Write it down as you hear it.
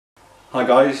Hi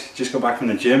guys, just got back from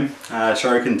the gym.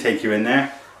 Sorry I couldn't take you in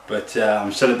there, but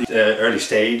I'm still at the early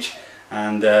stage,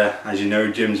 and as you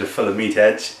know, gyms are full of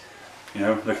meatheads, you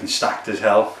know, looking stacked as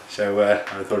hell. So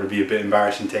I thought it'd be a bit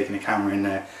embarrassing taking the camera in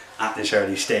there at this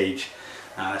early stage.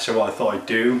 So what I thought I'd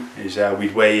do is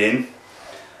we'd weigh in,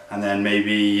 and then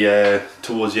maybe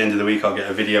towards the end of the week I'll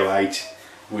get a video out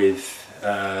with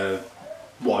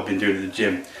what I've been doing at the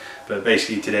gym. But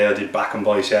basically today I did back and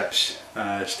biceps,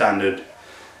 standard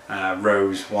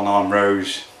rows, one arm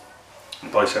rows,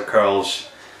 bicep curls,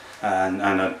 and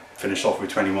I finished off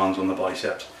with 21s on the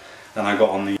biceps. Then I got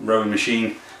on the rowing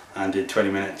machine and did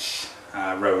 20 minutes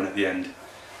rowing at the end.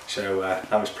 So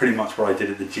that was pretty much what I did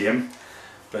at the gym.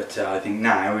 But I think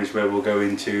now is where we'll go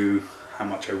into how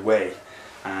much I weigh.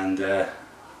 And I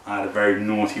had a very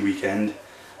naughty weekend.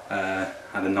 Had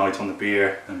a night on the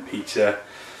beer and pizza,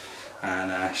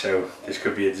 and so this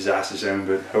could be a disaster zone,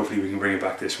 but hopefully we can bring it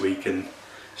back this week and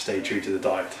stay true to the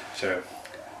diet. So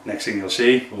next thing you'll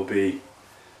see will be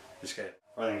the scale.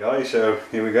 Right then guys, so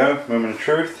here we go, moment of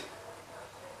truth.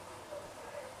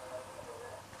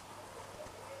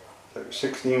 So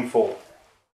 16.4.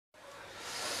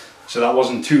 So that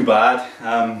wasn't too bad,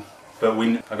 but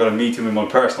I got a meeting with my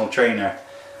personal trainer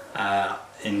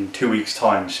in 2 weeks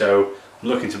time, so I'm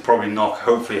looking to probably knock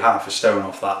hopefully half a stone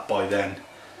off that by then,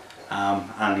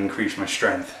 and increase my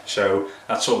strength. So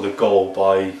that's sort of the goal.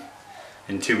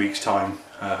 In 2 weeks time,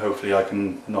 hopefully I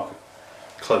can knock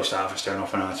close to half a stone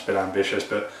off. I know it's a bit ambitious,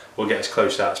 but we'll get as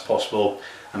close to that as possible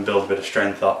and build a bit of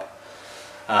strength up.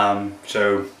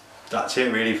 So that's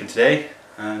it really for today,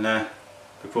 and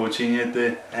look forward to seeing you at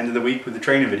the end of the week with the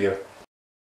trainer video.